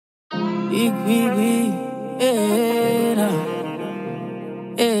Big, eh, nah.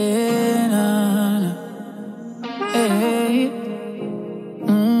 Eh, nah, nah. Eh.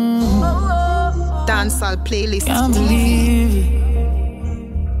 Dancehall playlist. Can't believe it.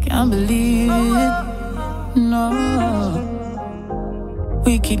 Can't believe it. No.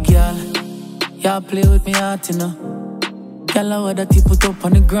 Wicked girl. Y'all play with me heart, you know. Girl, I what that you put up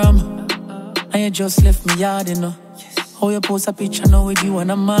on the gram. And you just left me yard, you know. How you post a picture now with you and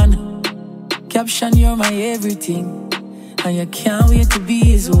a man. Caption, you're my everything. And you can't wait to be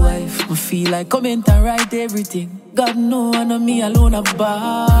his wife. I feel like comment and write everything. God know I know me alone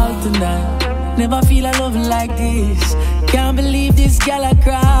about tonight. Never feel a love like this. Can't believe this girl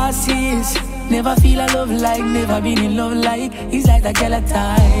crosses. Never feel a love like, never been in love like. It's like that girl a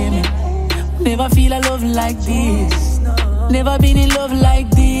time. Never feel a love like this. Never been in love like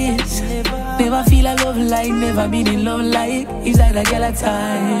this. Never feel a love like, never been in love like. It's like that girl a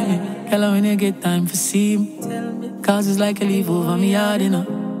time. Girl, when you get time for see me, cause it's like a leaf over me yard, you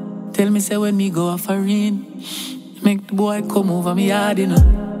know. Tell me say when me go off a rain, make the boy come over me yard, you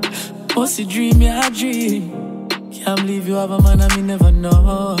know. What's the dream, yeah, dream. Can't believe you have a man and me never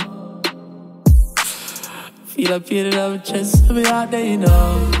know. Feel a pain in my chest, so me out there, you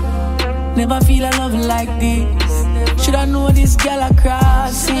know. Never feel a love like this. Shoulda know this girl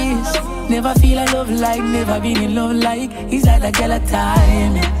crosses. Never feel a love like, never been in love like. It's like that girl a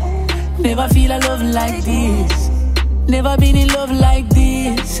time. Never feel a love like this. Never been in love like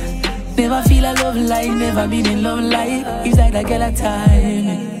this. Never feel a love like, never been in love like. It's like that girl a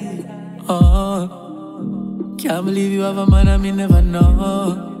time. Oh, can't believe you have a man and me never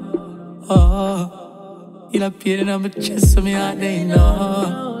know. Oh, you'll appear in my chest so me heart they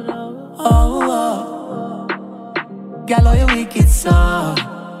know. Oh, girl, how you wicked so.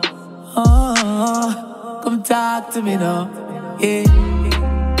 Oh, come talk to me now. Yeah.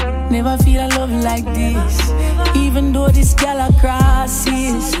 Never feel a love like this. Even though this girl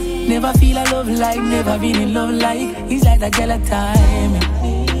crosses. Never feel a love like, never been in love like. It's like that girl a time.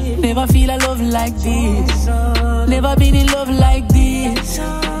 Never feel a love like this. Never been in love like this.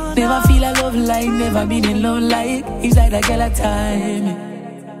 Never feel a love like, never been in love like. It's like that girl a time.